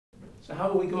So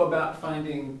how will we go about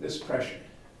finding this pressure?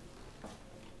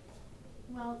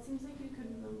 Well, it seems like you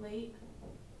could relate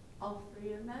all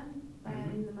three of them by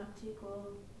adding them up to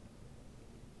equal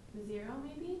 0,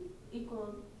 maybe? To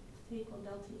equal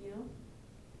delta U.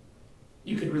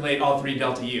 You could relate all three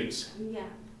delta U's. Yeah.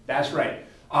 That's right.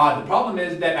 The problem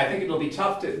is that I think it'll be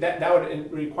tough to, that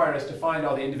would require us to find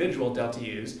all the individual delta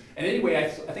U's. And anyway, I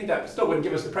think that still wouldn't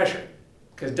give us the pressure,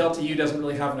 because delta U doesn't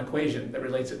really have an equation that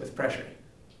relates it with pressure.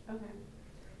 Okay.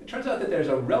 It turns out that there's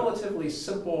a relatively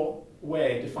simple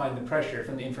way to find the pressure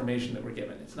from the information that we're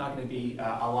given. It's not going to be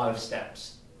a lot of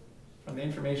steps. From the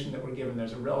information that we're given,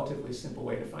 there's a relatively simple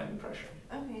way to find the pressure.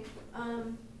 Okay.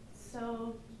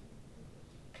 So,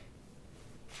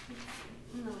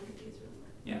 I'm gonna look at these real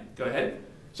quick. Yeah, go ahead.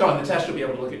 So on the test, you'll be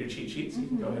able to look at your cheat sheets. You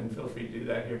can go ahead and feel free to do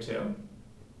that here too.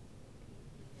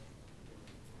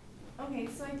 Okay,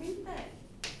 so I think that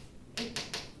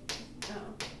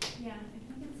yeah, I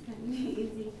think it's kind of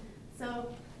easy.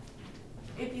 So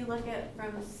if you look at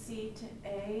from C to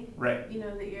A, right, you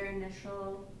know that your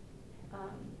initial,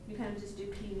 you kind of just do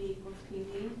PV equals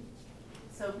PV.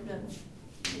 So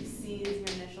if C is your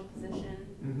initial position,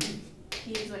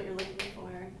 P is what you're looking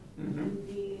for, and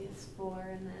V is 4,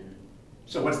 and then.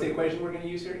 So what's the equation we're going to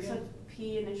use here again? So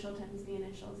P initial times V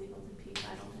initial is equal to P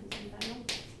final times V final.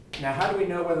 Now, how do we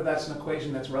know whether that's an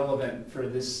equation that's relevant for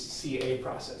this CA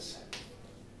process?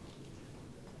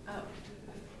 Oh,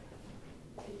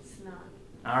 it's not.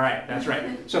 All right, that's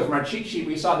right. So from our cheat sheet,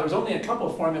 we saw there was only a couple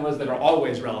of formulas that are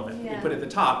always relevant. Yeah. We put at the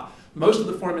top. Most of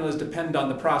the formulas depend on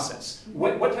the process.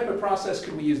 What type of process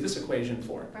could we use this equation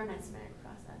for? For an isomeric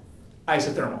process.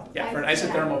 Isothermal. Yeah, for an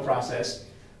isothermal process.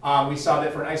 We saw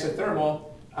that for an isothermal,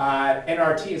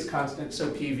 nRT is constant, so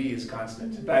PV is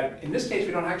constant. But in this case,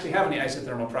 we don't actually have any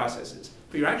isothermal processes.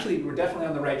 But we're definitely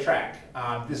on the right track.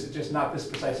 This is just not this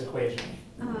precise equation.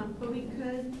 But we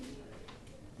could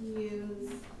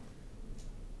use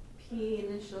P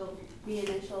initial, V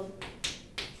initial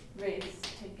raised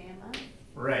to gamma.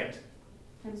 Right.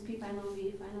 Times P final,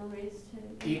 V final raised to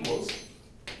gamma. Equals.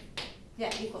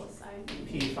 Yeah, equals, sorry.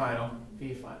 P final,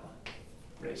 V final,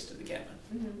 raised to the gamma.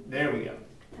 Mm-hmm. There we go.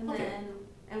 And okay. then,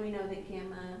 and we know that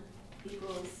gamma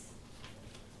equals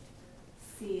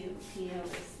C of P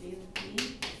over C of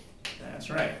V. That's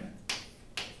right.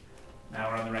 Now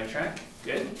we're on the right track.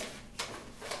 Good.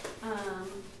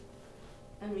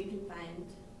 And we can find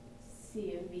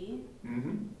C of V.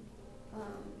 Mm-hmm.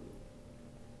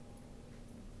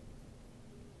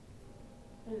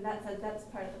 And that's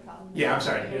part of the problem. Yeah, I'm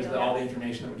sorry. Here's all the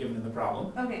information that we're given in the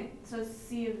problem. Okay, so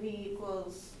C of V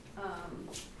equals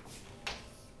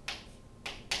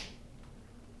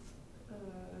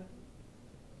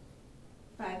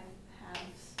 5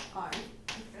 halves R.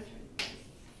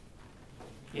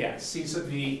 Yeah, C sub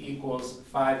V equals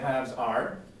 5 halves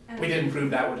R. And we didn't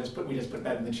prove that. We just put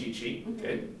that in the cheat sheet. Mm-hmm.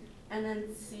 Good. And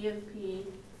then C of P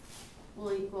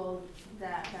will equal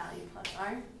that value plus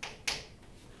R.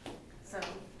 So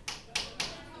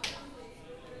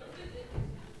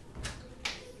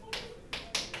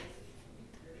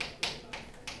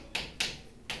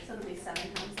it'll be 7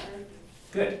 halves R.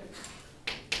 Good.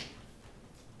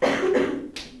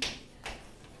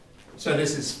 So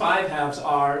this is 5 halves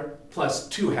R plus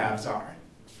 2 halves R.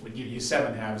 Would give you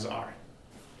 7 halves R.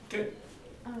 Good.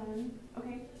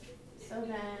 Okay. So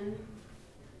then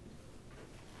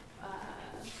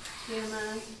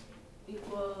gamma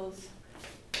equals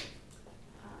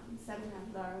 7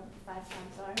 halves R over 5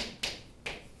 halves R,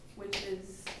 which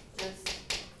is just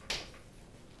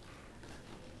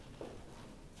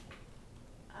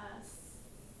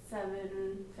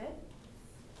 7/5.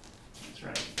 That's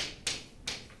right.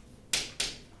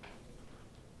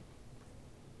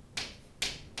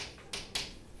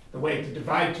 The way to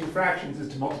divide two fractions is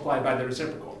to multiply by the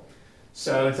reciprocal.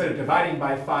 So instead of dividing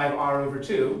by 5r over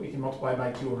 2, we can multiply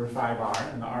by 2 over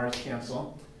 5r, and the r's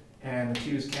cancel, and the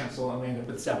 2's cancel, and we end up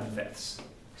with 7/5.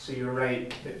 So you're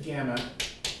right that gamma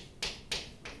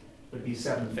would be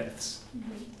 7/5.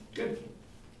 Mm-hmm. Good.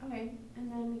 Okay,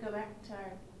 and then we go back to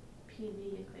our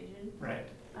PV equation. Right.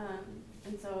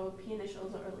 And so P initial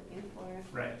is what we're looking for.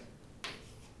 Right.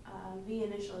 V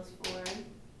initial is 4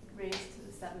 raised to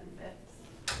the 7/5.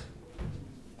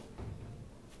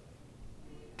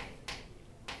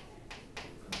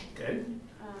 Good.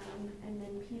 And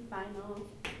then P final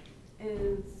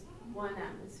is 1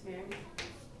 atmosphere.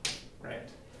 Right.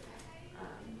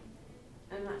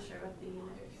 I'm not sure what the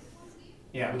units.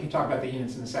 Yeah, we can talk about the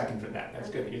units in a second for that. That's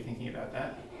good that you're thinking about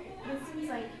that. But it seems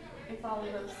like if all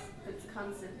of those, if it's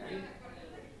constant, then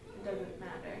it doesn't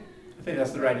matter. I think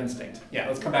that's the right instinct. Yeah,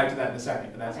 let's come back to that in a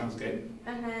second, but that sounds good.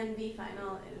 And then V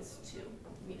final is 2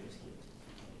 meters cubed.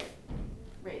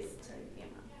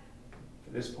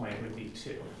 this point would be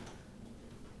 2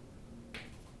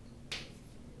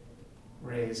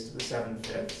 raised to the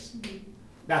 7/5.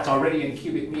 That's already in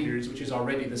cubic meters, which is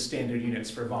already the standard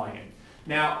units for volume.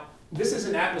 Now, this is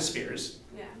in atmospheres.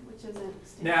 Yeah, which isn't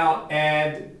standard. Now,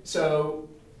 and so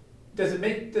does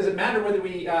it matter whether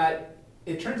we,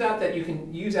 it turns out that you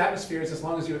can use atmospheres as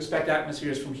long as you expect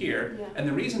atmospheres from here. Yeah. And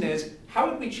the reason is, how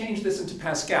would we change this into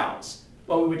pascals?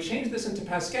 Well, we would change this into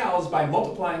pascals by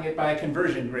multiplying it by a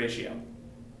conversion ratio.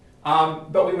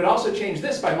 But we would also change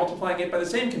this by multiplying it by the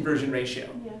same conversion ratio.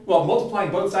 Yeah. Well,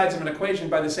 multiplying both sides of an equation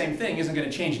by the same thing isn't going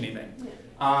to change anything.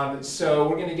 Yeah. So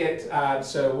we're going to get,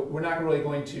 so we're not really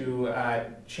going to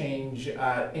change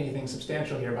anything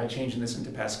substantial here by changing this into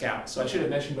Pascal. So I should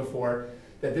have mentioned before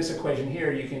that this equation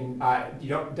here, you can,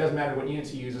 it doesn't matter what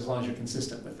units you use as long as you're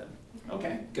consistent with them.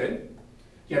 Okay, good.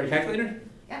 You have your calculator?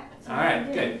 Yeah. All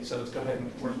right, good. So let's go ahead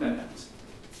and work that out.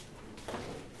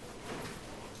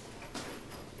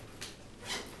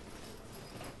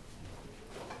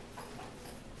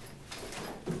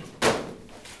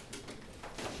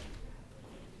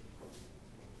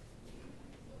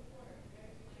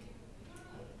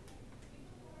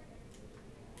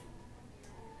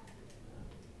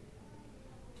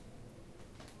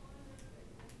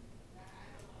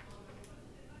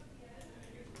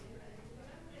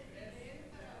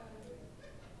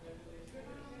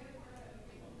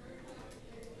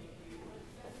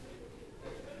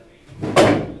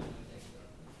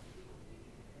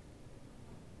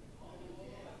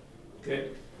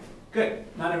 Good. Good.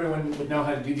 Not everyone would know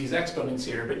how to do these exponents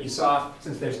here, but you saw,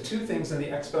 since there's two things in the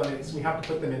exponents, we have to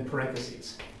put them in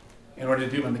parentheses. In order to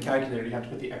do them on the calculator, you have to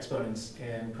put the exponents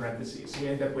in parentheses. So we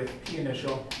end up with P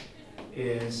initial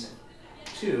is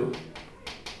 2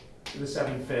 to the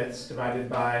 7/5 divided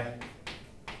by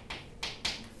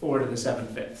 4 to the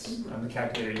 7/5. On the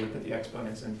calculator, you would put the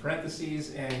exponents in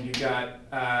parentheses, and you got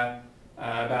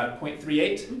about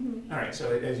 0.38. All right,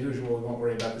 so as usual, we won't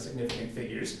worry about the significant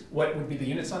figures. What would be the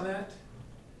units on that?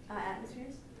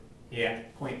 Atmospheres? Yeah,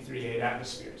 0.38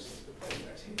 atmospheres.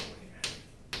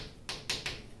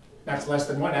 That's less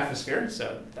than 1 atmosphere,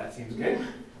 so that seems good.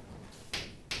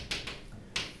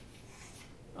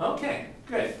 Okay,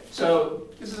 good. So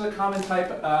this is a common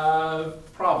type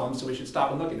of problem, so we should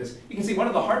stop and look at this. You can see one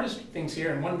of the hardest things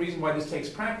here, and one reason why this takes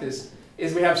practice,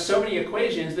 is we have so many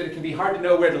equations that it can be hard to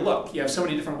know where to look. You have so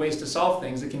many different ways to solve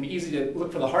things. It can be easy to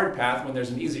look for the hard path when there's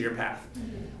an easier path.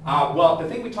 Well, the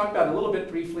thing we talked about a little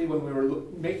bit briefly when we were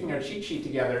making our cheat sheet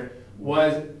together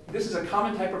was this is a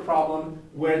common type of problem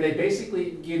where they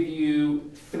basically give you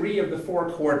 3 of the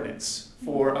 4 coordinates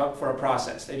for a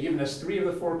process. They've given us 3 of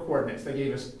the 4 coordinates. They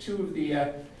gave us 2 of the,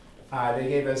 they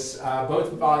gave us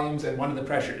both volumes and 1 of the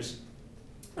pressures.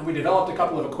 And we developed a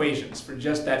couple of equations for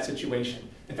just that situation.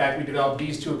 In fact, we developed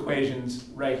these 2 equations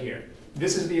right here.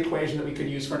 This is the equation that we could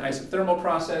use for an isothermal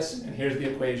process, and here's the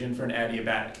equation for an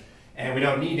adiabatic. And we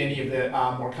don't need any of the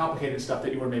more complicated stuff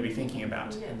that you were maybe thinking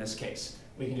about in this case.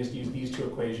 We can just use these 2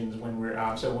 equations when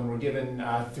we're, so when we're given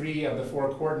 3 of the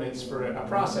 4 coordinates for a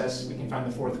process, we can find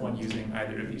the 4th one using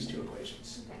either of these 2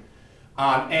 equations.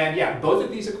 Okay. And yeah, both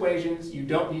of these equations, you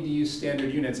don't need to use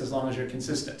standard units as long as you're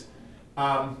consistent.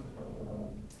 And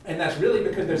that's really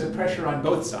because there's a pressure on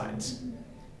both sides.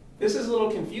 This is a little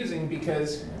confusing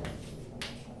because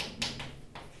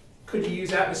could you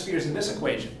use atmospheres in this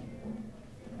equation?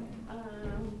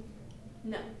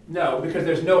 No. No, because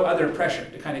there's no other pressure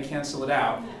to kind of cancel it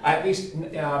out. At least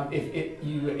if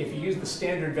you use the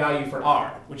standard value for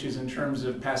R, which is in terms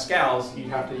of pascals, you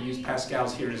have to use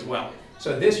pascals here as well.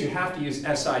 So this you have to use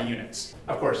SI units.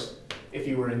 Of course, if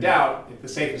you were in doubt, the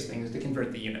safest thing is to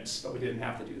convert the units, but we didn't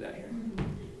have to do that here.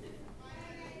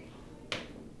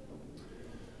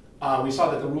 We saw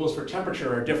that the rules for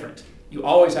temperature are different. You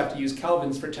always have to use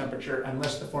kelvins for temperature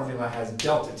unless the formula has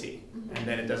delta T, and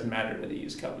then it doesn't matter whether you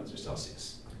use kelvins or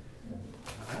Celsius.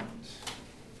 All right.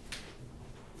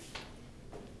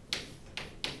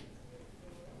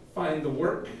 Find the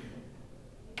work.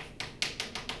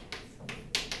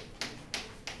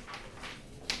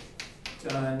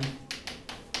 Done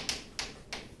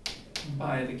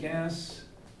by the gas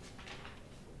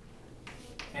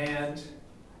and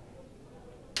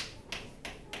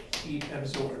heat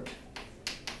absorbed.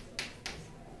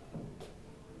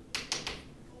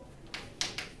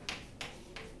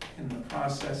 In the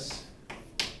process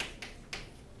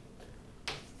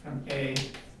from A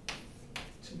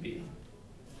to B.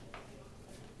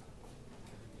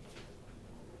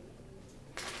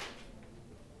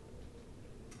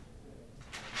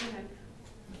 Okay.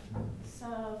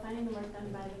 So finding the work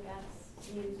done by the gas,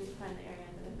 you just find the area